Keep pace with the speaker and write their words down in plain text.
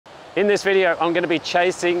In this video, I'm going to be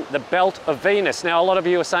chasing the Belt of Venus. Now, a lot of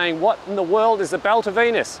you are saying, what in the world is the Belt of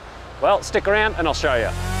Venus? Well, stick around and I'll show you.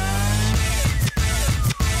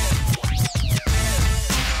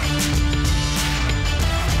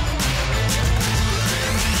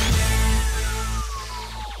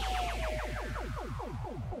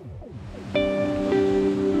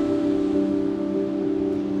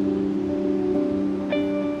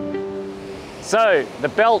 So, the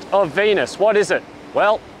Belt of Venus, what is it?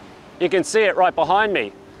 Well, you can see it right behind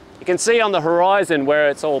me. You can see on the horizon where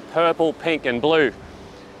it's all purple, pink and blue.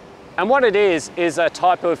 And what it is a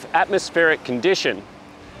type of atmospheric condition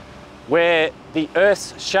where the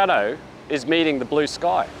Earth's shadow is meeting the blue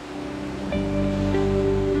sky.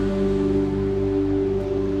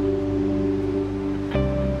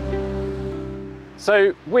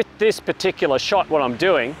 So with this particular shot, what I'm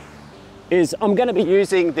doing is I'm going to be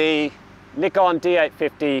using the Nikon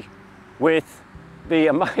D850 with the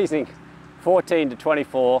amazing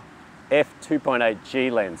 14-24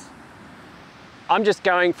 f2.8G lens. I'm just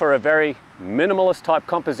going for a very minimalist type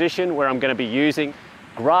composition where I'm going to be using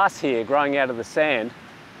grass here growing out of the sand,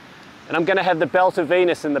 and I'm going to have the Belt of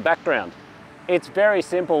Venus in the background. It's very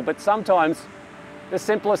simple, but sometimes the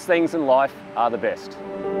simplest things in life are the best.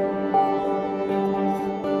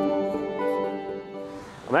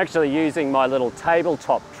 I'm actually using my little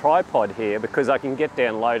tabletop tripod here because I can get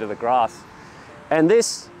down low to the grass. And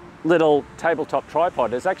this little tabletop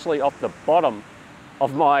tripod is actually off the bottom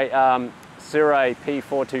of my Sirui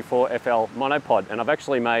P424FL monopod, and I've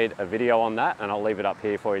actually made a video on that, and I'll leave it up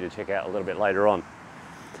here for you to check out a little bit later on.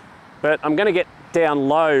 But I'm going to get down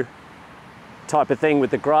low type of thing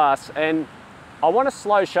with the grass, and I want a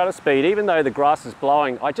slow shutter speed. Even though the grass is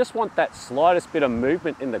blowing, I just want that slightest bit of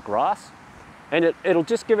movement in the grass, and it'll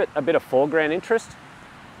just give it a bit of foreground interest.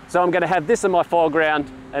 So I'm going to have this in my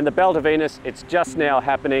foreground, and the Belt of Venus, it's just now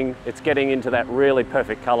happening. It's getting into that really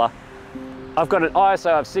perfect color. I've got an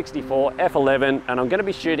ISO of 64, f11, and I'm going to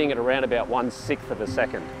be shooting at around about 1/6 of a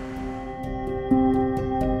second.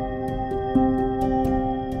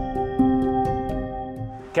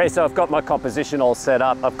 Okay, so I've got my composition all set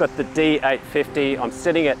up. I've got the D850. I'm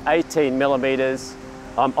sitting at 18 millimeters.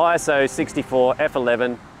 I'm ISO 64,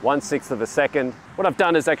 f11, 1/6 of a second. What I've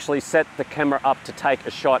done is actually set the camera up to take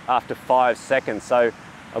a shot after 5 seconds. So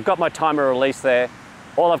I've got my timer release there.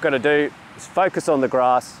 All I've got to do is focus on the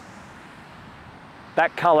grass.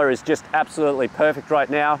 That color is just absolutely perfect right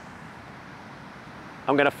now.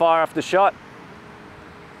 I'm going to fire off the shot.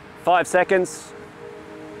 5 seconds.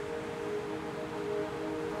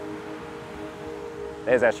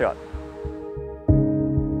 There's our shot.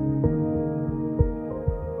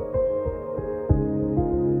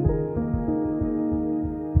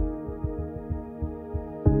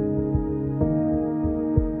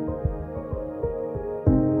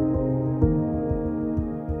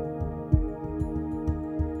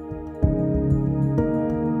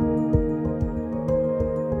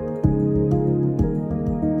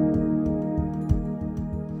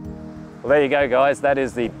 Well, there you go, guys. That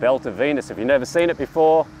is the Belt of Venus. If you've never seen it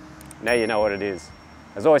before, now you know what it is.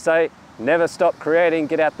 As I always say, never stop creating.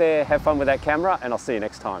 Get out there, have fun with that camera, and I'll see you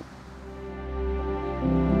next time.